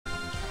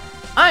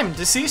I'm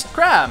Deceased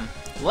Crab.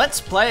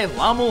 Let's play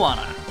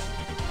La-Mulana.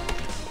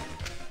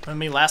 When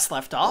we last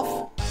left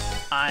off,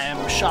 I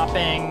am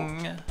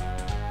shopping...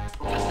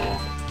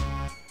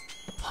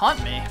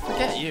 Haunt me?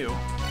 Forget you.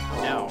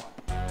 No.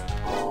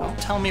 Don't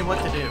tell me what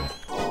to do.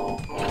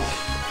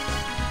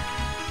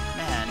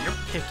 Man, you're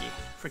picky.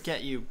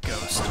 Forget you,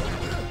 ghost.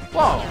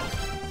 Whoa!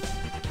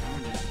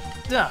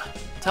 Duh.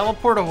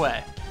 Teleport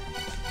away.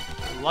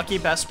 Lucky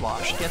best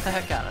wash. Get the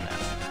heck out of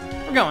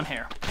there. We're going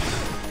here.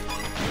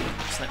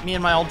 So that me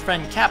and my old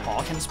friend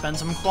Catball can spend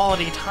some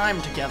quality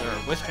time together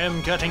with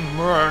him getting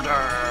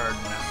murdered.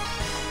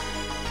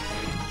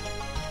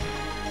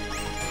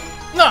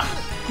 No!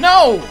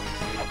 No!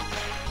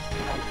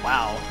 Oh,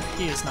 wow,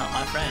 he is not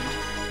my friend.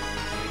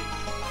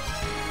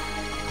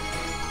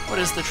 What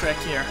is the trick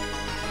here?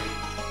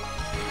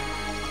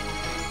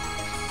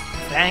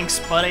 Thanks,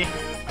 buddy.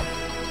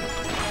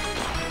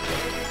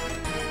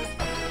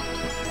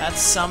 That's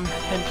some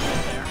hint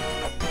right there.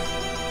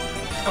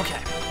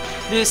 Okay,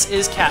 this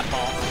is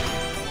Catball.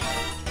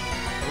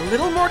 A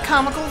little more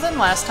comical than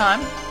last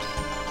time.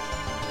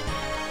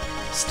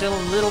 Still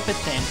a little bit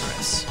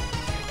dangerous.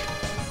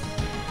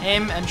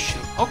 Aim and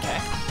shoot. Okay.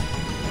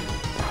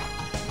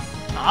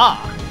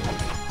 Ah!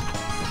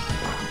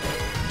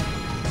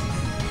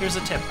 Here's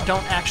a tip.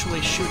 Don't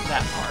actually shoot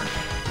that part.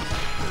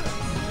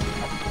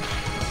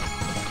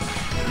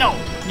 No!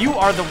 You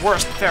are the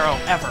worst pharaoh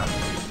ever.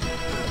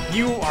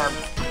 You are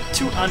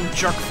too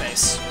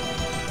un-jerkface.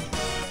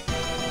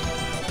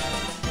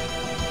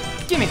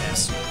 Gimme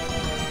this.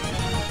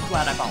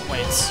 Glad I bought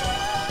weights.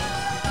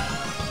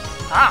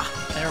 Ah!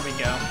 There we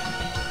go.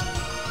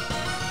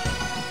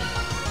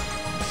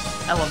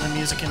 I love the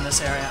music in this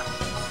area.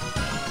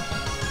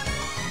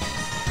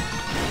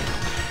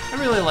 I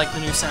really like the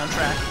new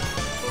soundtrack.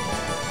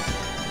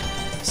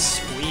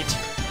 Sweet.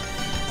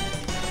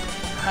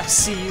 I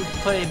see you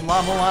played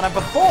La-Mulana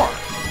before!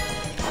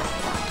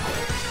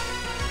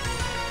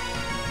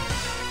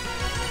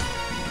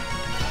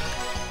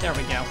 There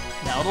we go.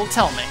 Now it'll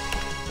tell me.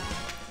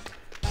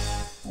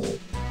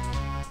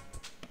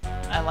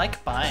 I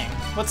like buying.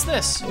 What's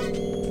this?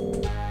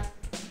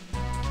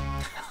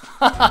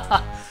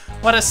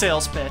 What a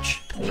sales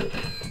pitch.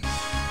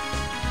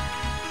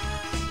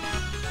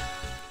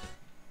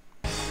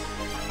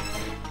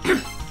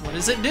 What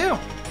does it do?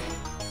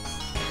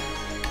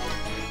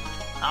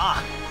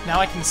 Ah, now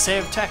I can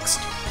save text.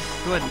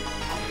 Good.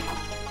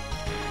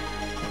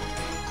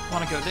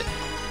 Wanna go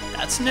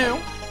That's new.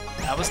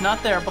 That was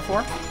not there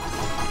before.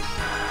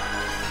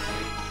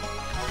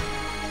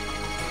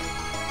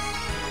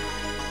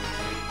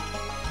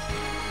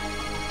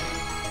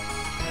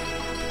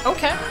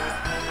 Okay.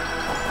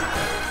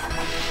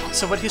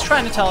 So what he's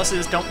trying to tell us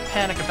is don't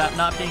panic about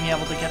not being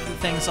able to get the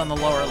things on the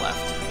lower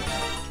left.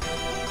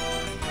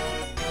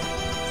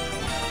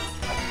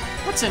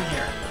 What's in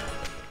here?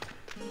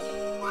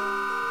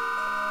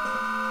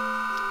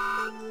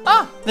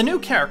 Ah! The new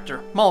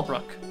character,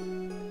 Mulbrook.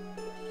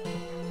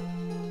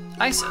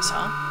 Isis,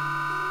 huh?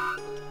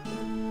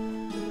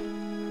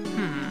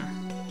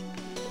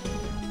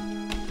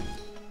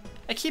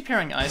 I keep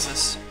hearing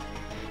Isis.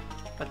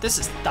 But this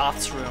is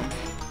Thoth's room.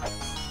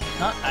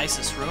 Not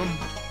Isis' room.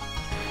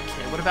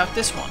 Okay, what about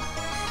this one?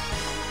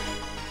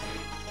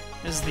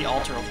 This is the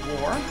altar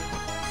of war.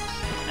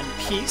 And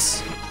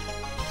peace.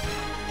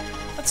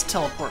 Let's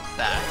teleport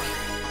back.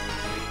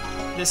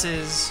 This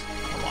is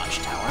the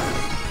watchtower.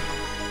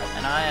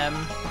 And I am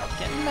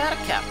getting mad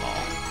at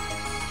Catball.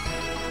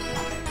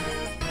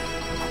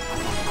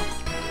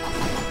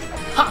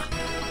 Ha!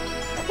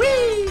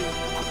 Whee!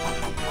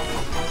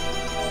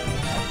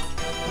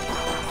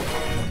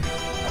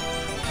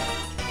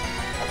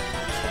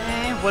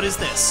 Okay, what is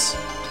this?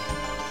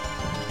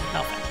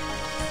 Nothing.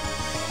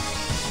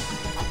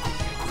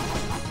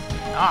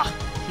 Ah,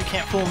 you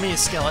can't fool me,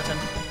 skeleton.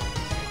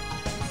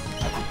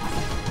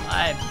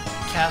 I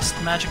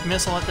cast magic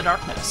missile at the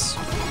darkness.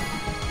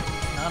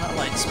 Not a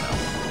light spell.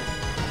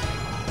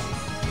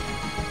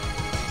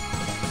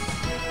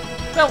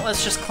 Well,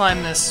 let's just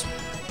climb this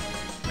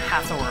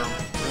Hathor room.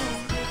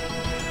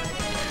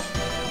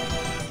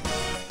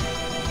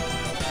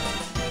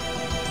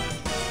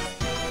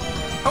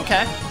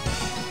 Okay.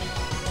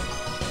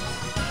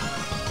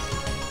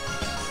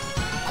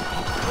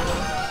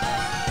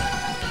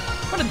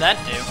 What did that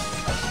do?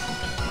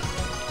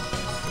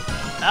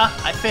 Ah,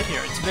 I fit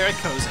here. It's very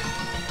cozy.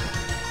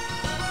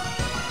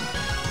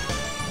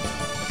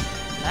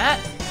 That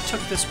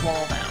took this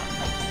wall down.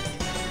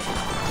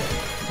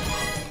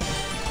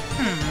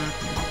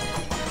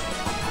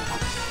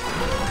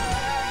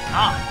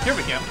 Ah, here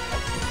we go.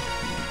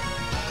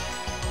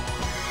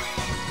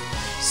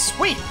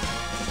 Sweet!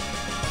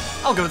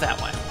 I'll go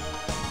that way.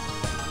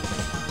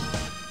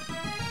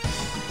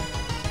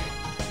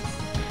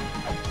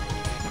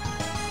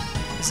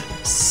 Is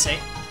it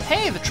safe?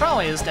 Hey, the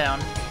trolley is down.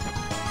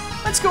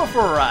 Let's go for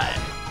a ride.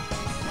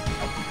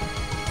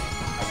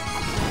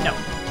 No.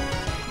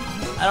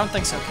 I don't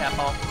think so,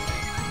 Catball.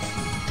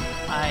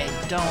 I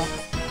don't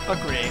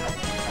agree.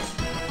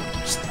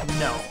 Just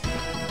no.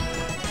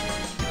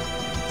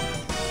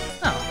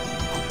 Oh.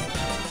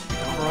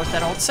 with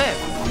that old save.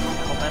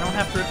 Hope I don't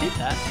have to repeat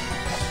that.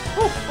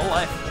 Whew, full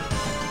life.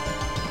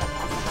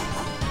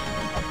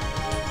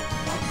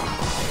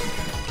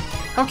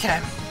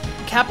 Okay.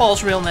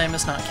 Catball's real name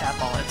is not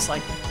Catball, it's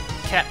like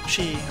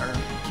Chi or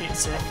Cait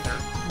Sith or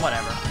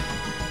whatever.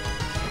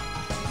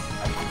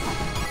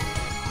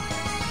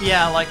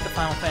 Yeah, like the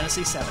Final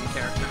Fantasy VII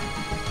character.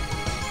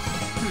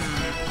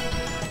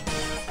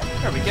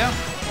 There we go.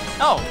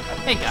 Oh,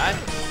 hey guy.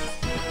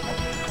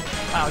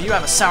 Wow, you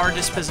have a sour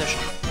disposition.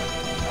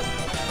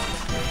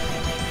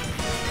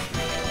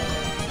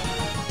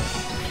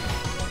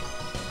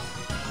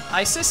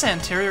 Isis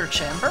anterior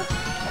chamber?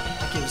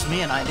 That gives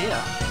me an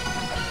idea.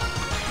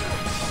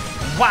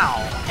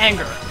 Wow,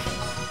 anger.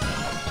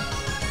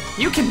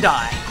 You can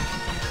die.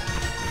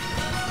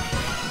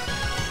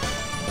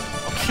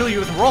 I'll kill you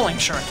with rolling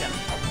shuriken.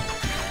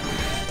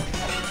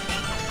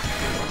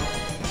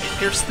 It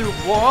pierced through.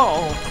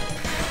 Whoa.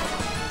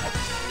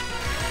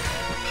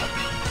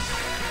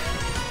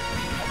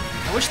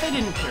 I wish they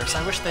didn't pierce.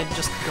 I wish they'd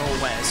just go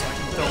away so I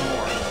can go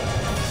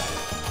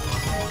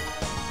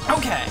more.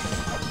 Okay.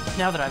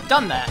 Now that I've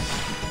done that.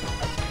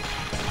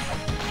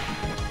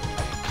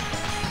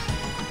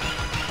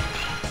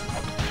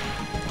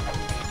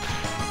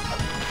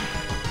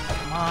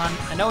 Come on.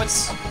 I know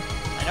it's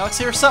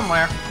here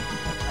somewhere.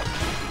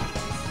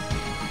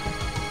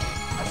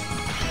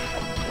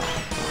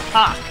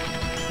 Ha!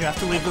 You have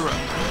to leave the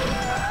room.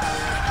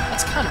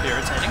 That's kind of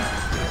irritating.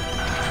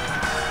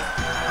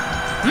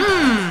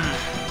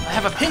 I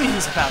have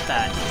opinions about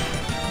that.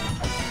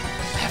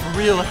 I have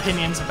real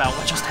opinions about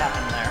what just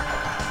happened there.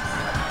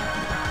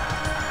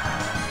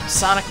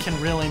 Sonic can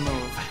really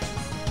move.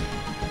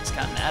 He's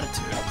got an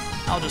attitude.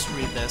 I'll just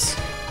read this.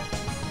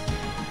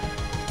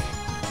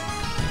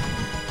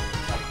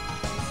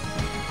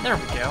 There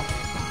we go.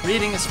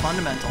 Reading is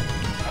fundamental.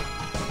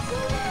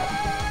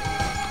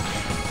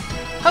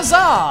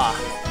 Huzzah!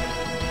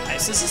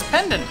 Isis's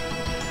pendant.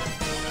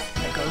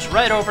 It goes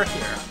right over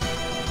here.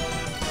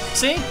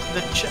 See?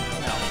 The chip.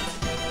 No.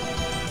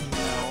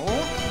 No.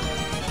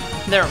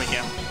 There we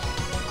go.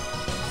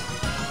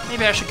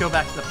 Maybe I should go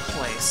back to the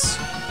place.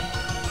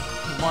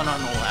 The one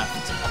on the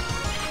left.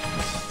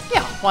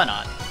 Yeah, why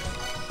not?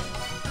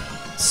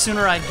 The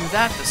sooner I do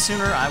that, the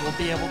sooner I will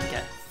be able to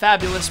get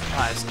fabulous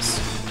prizes.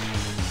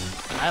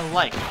 I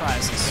like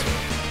prizes.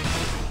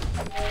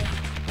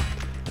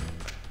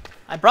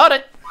 I brought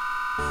it!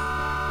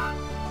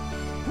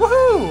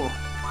 Woohoo!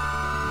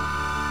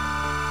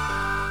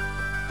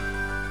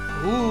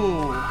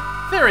 Ooh,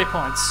 fairy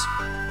points.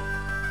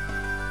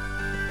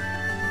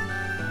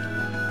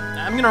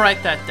 I'm gonna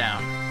write that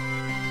down.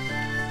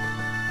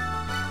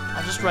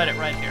 I'll just write it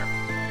right here.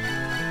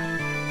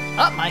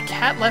 Oh, my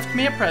cat left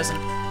me a present.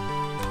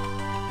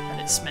 And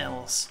it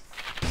smells.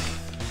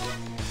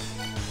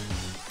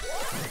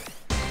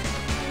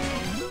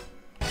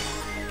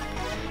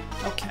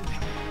 Okay.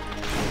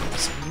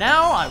 So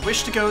now I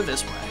wish to go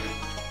this way.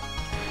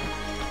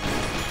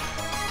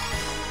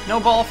 No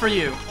ball for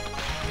you.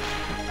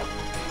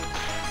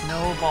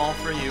 No ball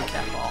for you,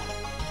 Catball.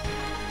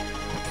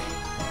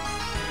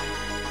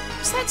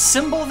 Was that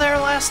symbol there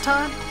last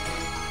time?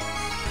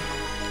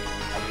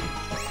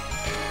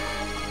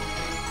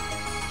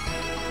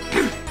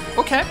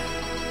 Okay.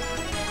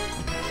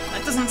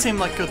 That doesn't seem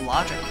like good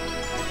logic.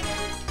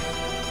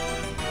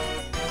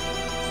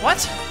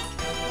 What?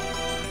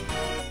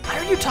 Why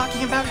are you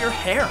talking about your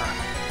hair?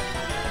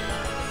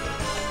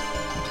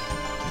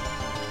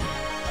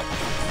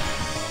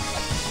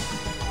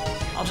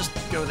 I'll just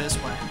go this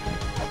way.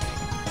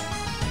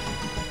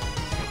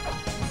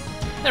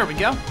 There we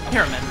go.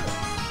 Pyramid.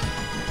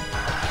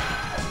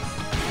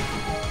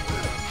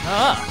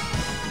 Ah.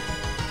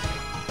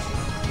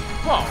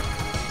 Whoa.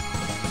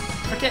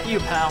 Forget you,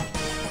 pal.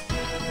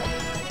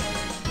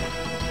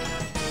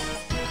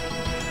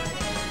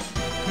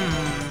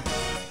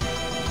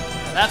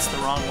 Yeah, that's the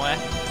wrong way.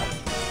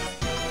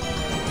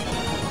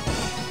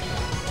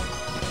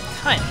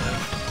 Kind of.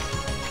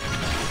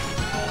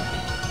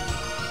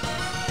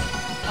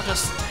 I'll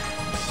just...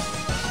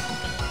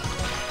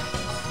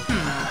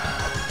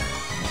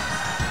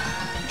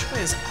 Which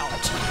way is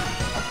out?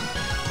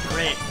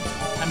 Great.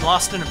 I'm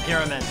lost in a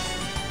pyramid.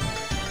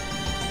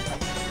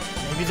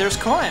 Maybe there's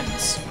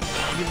coins.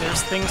 Maybe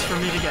there's things for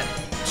me to get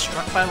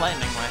struck by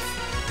lightning with.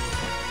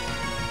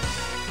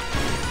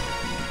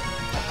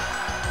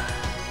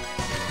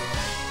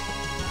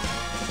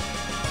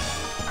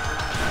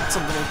 That's a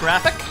little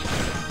graphic.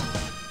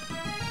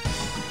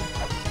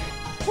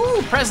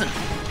 Woo, present!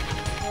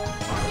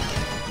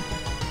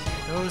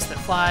 Those that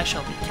fly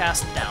shall be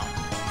cast down.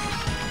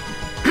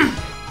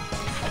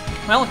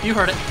 Well, you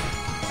heard it.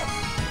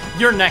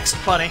 You're next,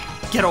 buddy.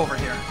 Get over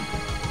here.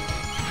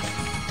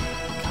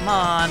 Come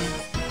on.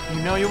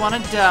 You know you want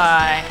to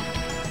die.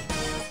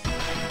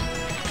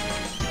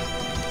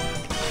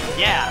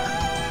 Yeah.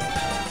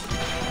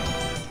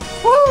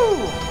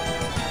 Woo!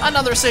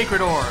 Another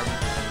sacred orb.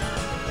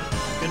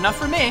 Good enough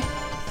for me.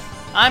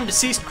 I'm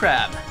Deceased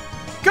Crab.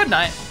 Good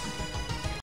night.